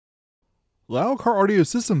Loud car audio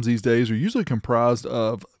systems these days are usually comprised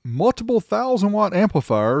of multiple 1,000-watt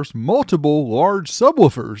amplifiers, multiple large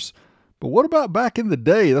subwoofers. But what about back in the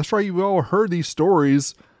day? That's right, you've all heard these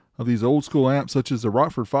stories of these old school amps such as the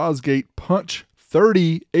Rockford Fosgate Punch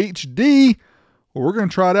 30 HD. Well, we're going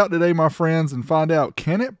to try it out today, my friends, and find out,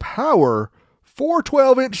 can it power 4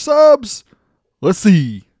 12-inch subs? Let's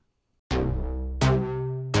see.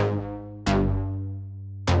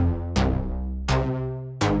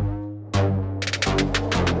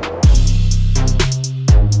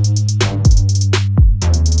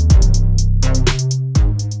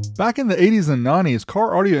 Back in the 80s and 90s,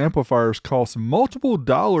 car audio amplifiers cost multiple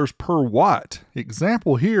dollars per watt.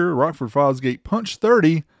 Example here, Rockford Fosgate Punch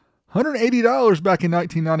 30, $180 back in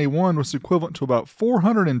 1991 was equivalent to about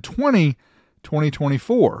 $420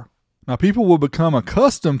 2024. Now people will become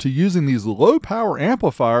accustomed to using these low power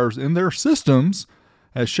amplifiers in their systems.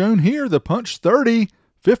 As shown here, the Punch 30,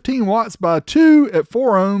 15 watts by 2 at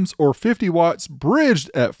 4 ohms or 50 watts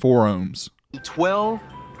bridged at 4 ohms. 12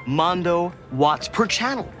 Mondo watts per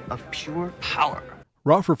channel of pure power.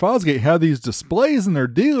 Rockford Fosgate had these displays in their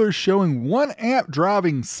dealers showing 1 amp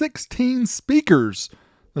driving 16 speakers.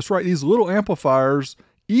 That's right, these little amplifiers,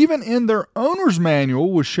 even in their owner's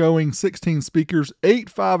manual, was showing 16 speakers, 8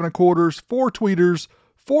 5 1/4, 4 tweeters,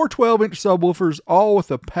 4 12-inch subwoofers, all with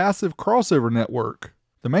a passive crossover network.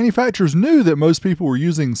 The manufacturers knew that most people were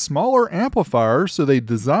using smaller amplifiers, so they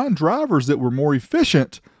designed drivers that were more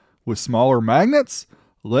efficient with smaller magnets,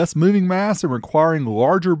 less moving mass, and requiring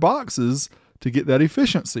larger boxes to get that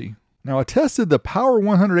efficiency. Now, I tested the Power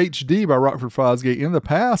 100 HD by Rockford Fosgate in the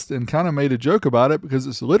past and kind of made a joke about it because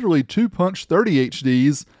it's literally 2 Punch 30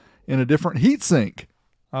 HDs in a different heatsink.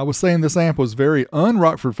 I was saying this amp was very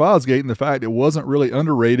un-Rockford Fosgate in the fact it wasn't really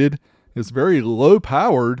underrated. It's very low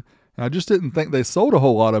powered, and I just didn't think they sold a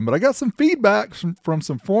whole lot of them. But I got some feedback from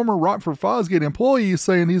some former Rockford Fosgate employees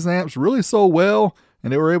saying these amps really sold well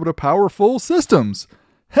and they were able to power full systems.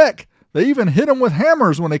 Heck, they even hit them with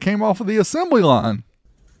hammers when they came off of the assembly line.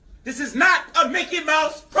 This is not a Mickey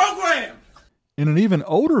Mouse program! In an even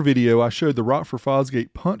older video, I showed the Rockford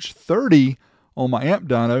Fosgate Punch 30 on my amp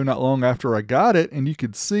dyno not long after I got it, and you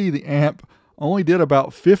could see the amp only did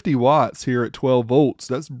about 50 watts here at 12 volts.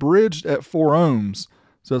 That's bridged at 4 ohms.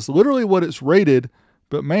 So that's literally what it's rated,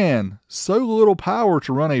 but man, so little power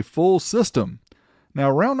to run a full system. Now,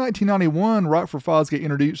 around 1991, Rockford Fosgate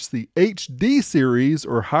introduced the HD series,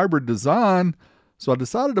 or hybrid design, so I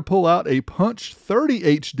decided to pull out a Punch 30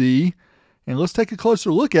 HD, and let's take a closer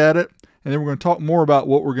look at it, and then we're going to talk more about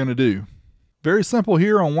what we're going to do. Very simple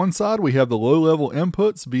here. On one side, we have the low-level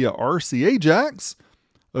inputs via RCA jacks.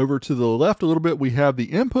 Over to the left a little bit, we have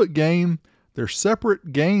the input gain. They're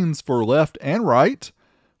separate gains for left and right.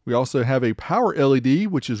 We also have a power LED,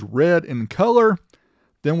 which is red in color.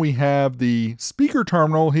 Then we have the speaker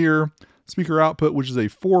terminal here, speaker output, which is a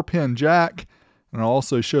 4-pin jack. And I'll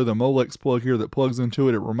also show the Molex plug here that plugs into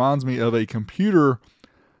it. It reminds me of a computer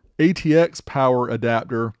ATX power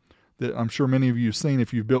adapter that I'm sure many of you have seen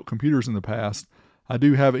if you've built computers in the past. I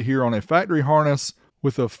do have it here on a factory harness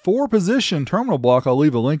with a 4-position terminal block. I'll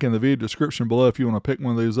leave a link in the video description below if you want to pick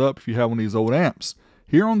one of those up if you have one of these old amps.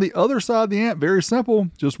 Here on the other side of the amp, very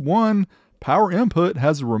simple, just one power input,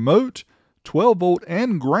 has a remote, 12 volt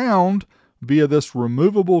and ground via this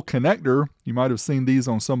removable connector. You might have seen these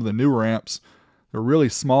on some of the newer amps. They're really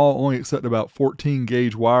small, only accept about 14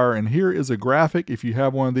 gauge wire. And here is a graphic if you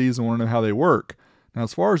have one of these and want to know how they work. Now,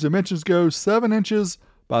 as far as dimensions go, 7 inches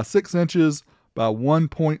by 6 inches by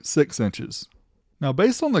 1.6 inches. Now,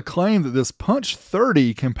 based on the claim that this Punch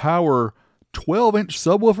 30 can power 12-inch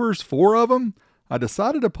subwoofers, 4 of them, I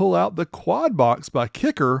decided to pull out the Quad Box by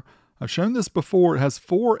Kicker. I've shown this before. It has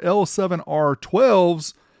 4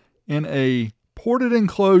 L7R12s in a ported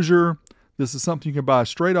enclosure. This is something you can buy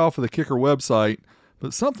straight off of the Kicker website.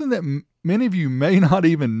 But something that many of you may not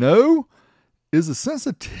even know is the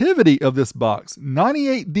sensitivity of this box.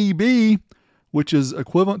 98 dB, which is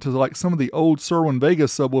equivalent to like some of the old Cerwin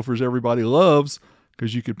Vegas subwoofers everybody loves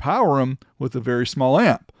because you could power them with a very small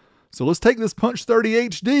amp. So let's take this Punch 30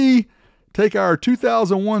 HD, take our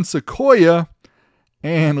 2001 Sequoia,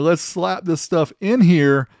 and let's slap this stuff in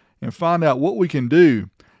here and find out what we can do.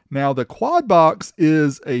 Now, the Quad Box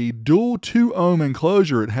is a dual 2 ohm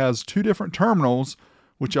enclosure. It has 2 different terminals,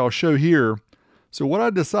 which I'll show here. So what I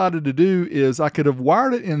decided to do is I could have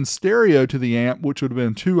wired it in stereo to the amp, which would have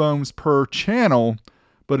been 2 ohms per channel.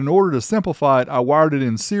 But in order to simplify it, I wired it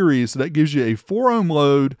in series. So that gives you a 4 ohm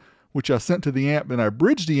load, which I sent to the amp, and I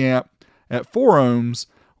bridged the amp at 4 ohms,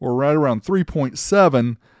 or right around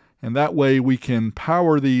 3.7. And that way we can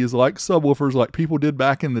power these like subwoofers like people did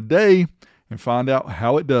back in the day and find out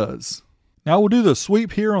how it does. Now we'll do the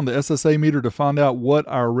sweep here on the SSA meter to find out what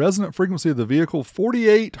our resonant frequency of the vehicle.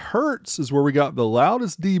 48 Hertz is where we got the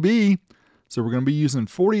loudest dB. So we're going to be using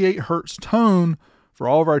 48 Hertz tone for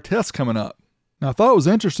all of our tests coming up. Now I thought it was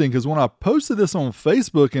interesting because when I posted this on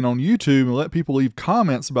Facebook and on YouTube and let people leave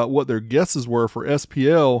comments about what their guesses were for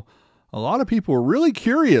SPL, a lot of people were really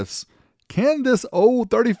curious. Can this old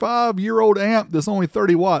 35-year-old amp that's only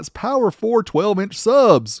 30 watts power 4 12-inch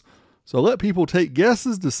subs? So I let people take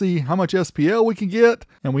guesses to see how much SPL we can get,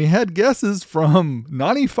 and we had guesses from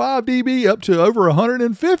 95 dB up to over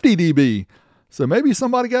 150 dB. So maybe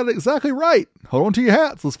somebody got it exactly right. Hold on to your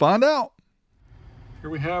hats, let's find out. Here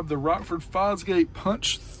we have the Rockford Fosgate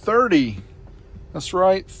Punch 30. That's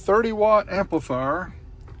right, 30 watt amplifier.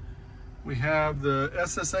 We have the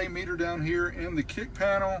SSA meter down here in the kick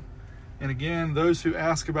panel. And again, those who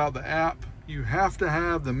ask about the app, you have to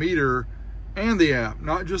have the meter and the app,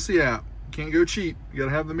 not just the app. You can't go cheap. You got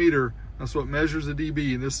to have the meter. That's what measures the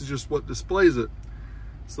dB, and this is just what displays it.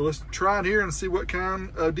 So let's try it here and see what kind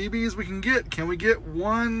of dBs we can get. Can we get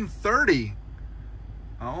 130?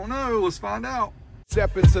 I don't know. Let's find out.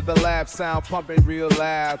 Step into the lab, sound pumping real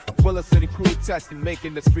loud. Willis City crew testing,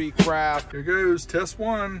 making the street crowd. Here goes test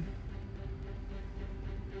one.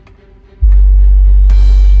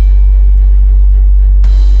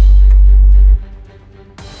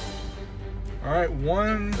 All right,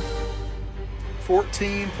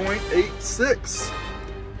 114.86.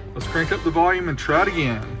 Let's crank up the volume and try it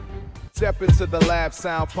again. Step into the lab,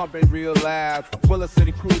 sound pumping real loud. Willis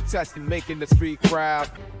City crew testing, making the street crowd.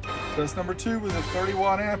 Test number 2 with a 30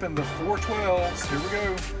 watt amp and the 412s. Here we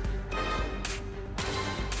go.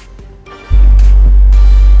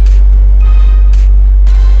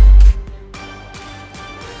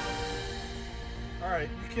 All right,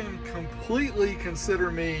 you can completely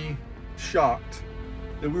consider me shocked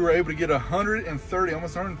that we were able to get 130,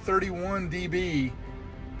 almost 131 dB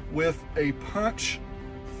with a Punch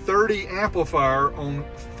 30 amplifier on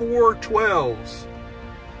 412s.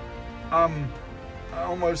 I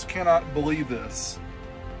almost cannot believe this,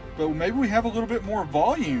 but maybe we have a little bit more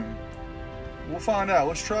volume. We'll find out.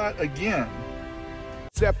 Let's try it again.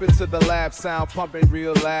 Step into the lab, sound pumping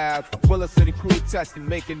real loud. Willis City crew testing,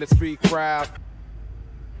 making the street crowd.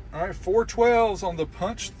 All right, 412s on the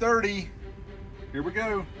Punch 30. Here we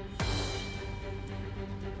go.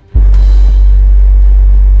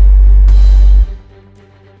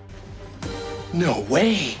 No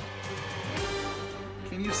way.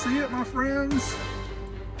 Can you see it, my friends?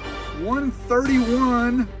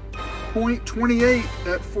 131.28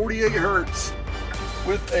 at 48 Hertz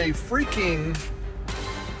with a fracking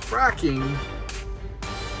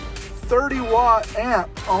 30 watt amp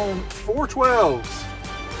on 412s.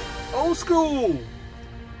 Old school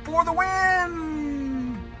for the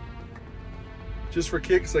win. Just for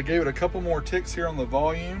kicks, I gave it a couple more ticks here on the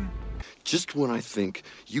volume. Just when I think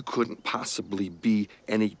you couldn't possibly be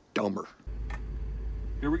any dumber.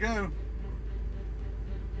 Here we go.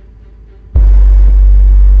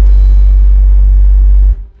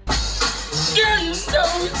 There you go,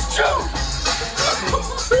 it's true.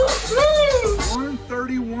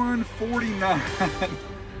 131.49.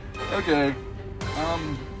 Okay.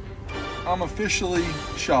 I'm officially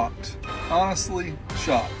shocked. Honestly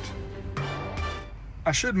shocked.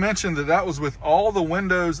 I should mention that that was with all the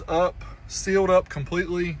windows up, sealed up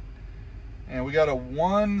completely. And we got a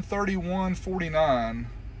 131.49,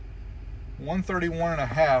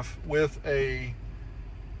 131.5 with a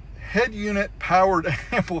head unit powered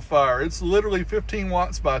amplifier. It's literally 15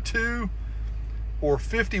 watts by 2 or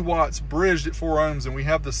 50 watts bridged at 4 ohms, and we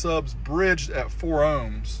have the subs bridged at 4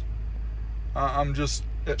 ohms. I'm just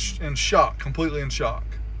in shock, completely in shock.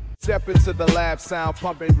 Step into the lab, sound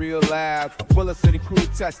pumping real loud. Willis City crew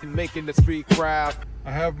testing, making the street crowd.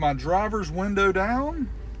 I have my driver's window down.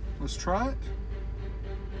 Let's try it.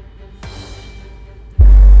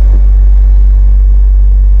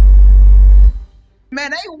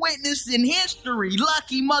 Man, they witnessing history,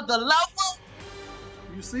 lucky mother lover.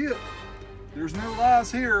 You see it. There's no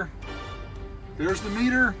lies here. There's the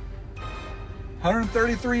meter.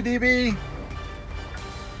 133 dB.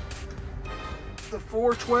 The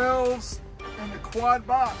 412s and the quad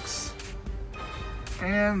box.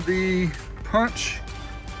 And the Punch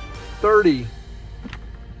 30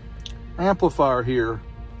 amplifier here.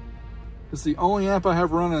 It's the only amp I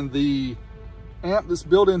have running. The amp that's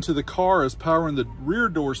built into the car is powering the rear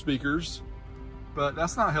door speakers, but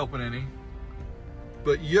that's not helping any.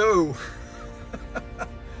 But yo,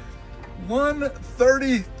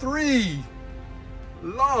 133.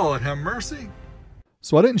 Lord have mercy.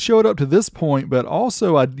 So I didn't show it up to this point, but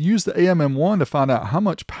also I used the AMM1 to find out how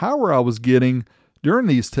much power I was getting during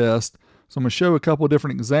these tests. So I'm going to show a couple of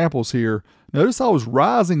different examples here. Notice I was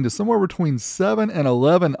rising to somewhere between 7 and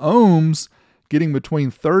 11 ohms, getting between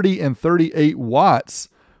 30 and 38 watts,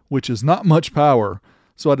 which is not much power.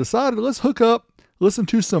 So I decided let's hook up, listen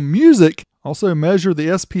to some music, also measure the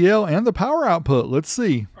SPL and the power output. Let's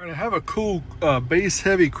see. All right, I have a cool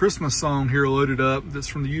bass-heavy Christmas song here loaded up that's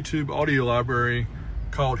from the YouTube audio library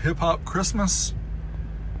called Hip Hop Christmas.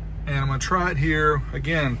 And I'm going to try it here.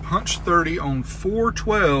 Again, punch 30 on 4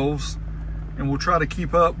 12s. And we'll try to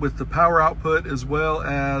keep up with the power output as well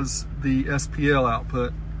as the SPL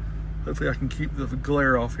output. Hopefully I can keep the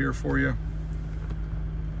glare off here for you.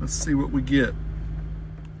 Let's see what we get.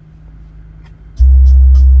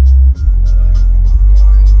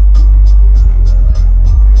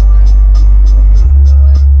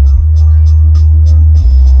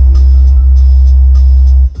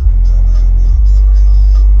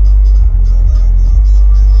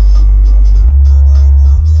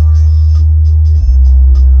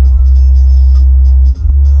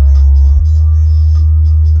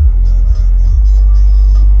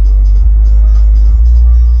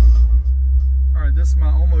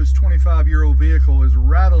 My almost 25-year-old vehicle is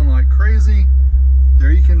rattling like crazy. There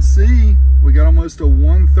you can see we got almost a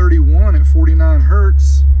 131 at 49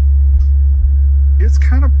 hertz. It's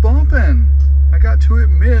kind of bumping. I got to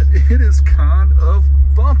admit, it is kind of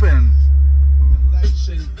bumping.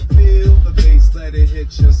 Feel the bass, let it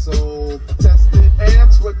hit your soul. Tested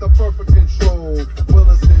amps with the perfect control.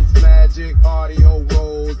 Willison's magic audio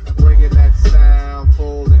rolls, bringing that sound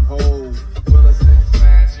full and whole. Willison's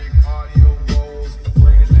magic audio rolls,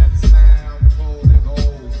 bringing that sound full and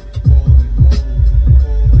whole. Full and whole, full and whole,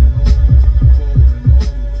 full and whole, full and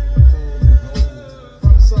whole.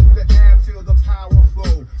 From sub to amp, feel the power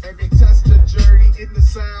flow. Every test the journey in the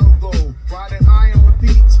sound though. Riding high on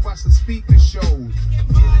beats, watch the speaker show.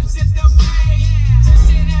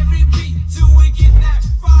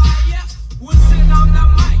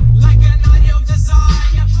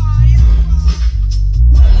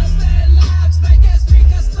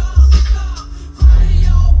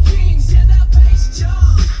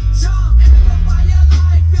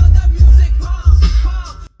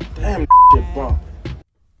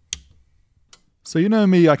 So you know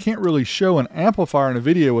me, I can't really show an amplifier in a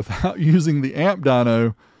video without using the amp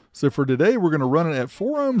dyno. So for today, we're going to run it at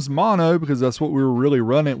 4 ohms mono because that's what we were really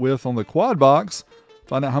running it with on the quad box.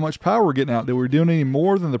 Find out how much power we're getting out. Did we do any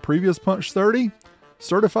more than the previous punch 30?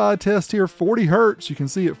 Certified test here, 40 hertz. You can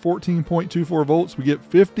see at 14.24 volts, we get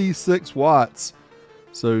 56 watts.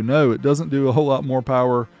 So no, it doesn't do a whole lot more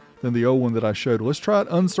power than the old one that I showed. Let's try it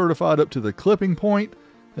uncertified up to the clipping point.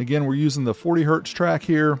 Again, we're using the 40 hertz track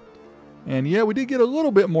here. And yeah, we did get a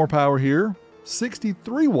little bit more power here,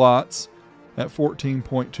 63 watts at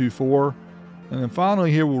 14.24. And then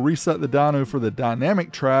finally here, we'll reset the dyno for the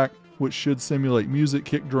dynamic track, which should simulate music,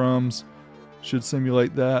 kick drums, should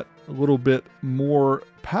simulate that a little bit more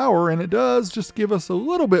power. And it does just give us a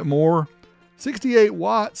little bit more, 68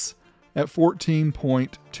 watts at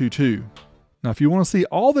 14.22. Now, if you want to see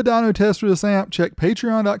all the dyno tests for this amp, check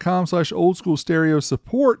patreon.com/oldschoolstereo.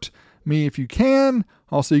 Support me if you can.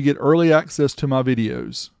 Also, you get early access to my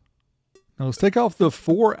videos. Now let's take off the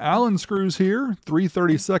 4 Allen screws here,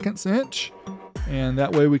 3/32 inch. And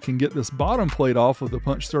that way we can get this bottom plate off of the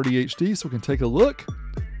Punch 30 HD so we can take a look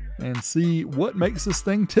and see what makes this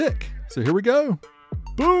thing tick. So here we go.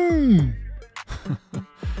 Boom!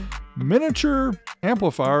 Miniature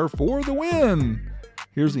amplifier for the win.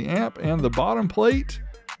 Here's the amp and the bottom plate.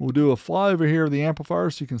 We'll do a flyover here of the amplifier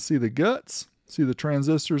so you can see the guts. See the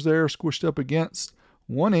transistors there squished up against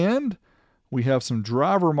one end. We have some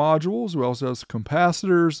driver modules. We also have some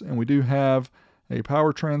capacitors, and we do have a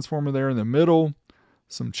power transformer there in the middle,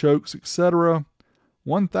 some chokes, etc.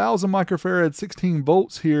 1000 microfarad, 16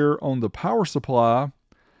 volts here on the power supply.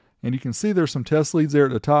 And you can see there's some test leads there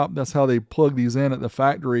at the top. That's how they plug these in at the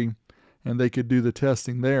factory, and they could do the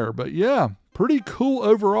testing there. But yeah, pretty cool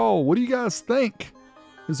overall. What do you guys think?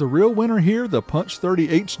 Is the real winner here the Punch 30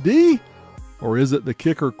 HD? Or is it the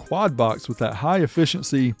Kicker quad box with that high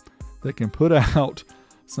efficiency that can put out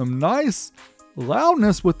some nice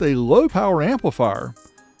loudness with a low power amplifier?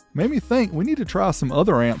 Made me think we need to try some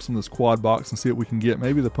other amps on this quad box and see what we can get.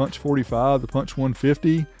 Maybe the Punch 45, the Punch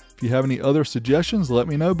 150. If you have any other suggestions, let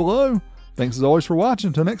me know below. Thanks as always for watching.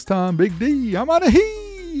 Until next time, Big D, I'm out of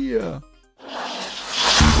here.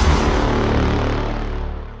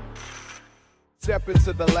 Step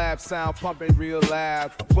into the lab, sound pumping real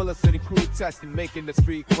loud. Willis City crew testing, making the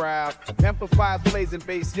street crowd. Amplifiers blazing,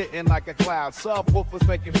 bass hitting like a cloud. Subwoofers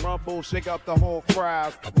making rumble, shake up the whole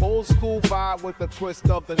crowd. Old school vibe with a twist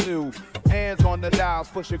of the new. Hands on the dials,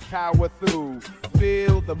 push your power through.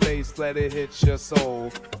 Feel the bass, let it hit your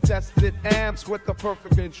soul. Tested amps with the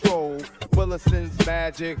perfect control. Willison's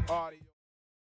magic audio.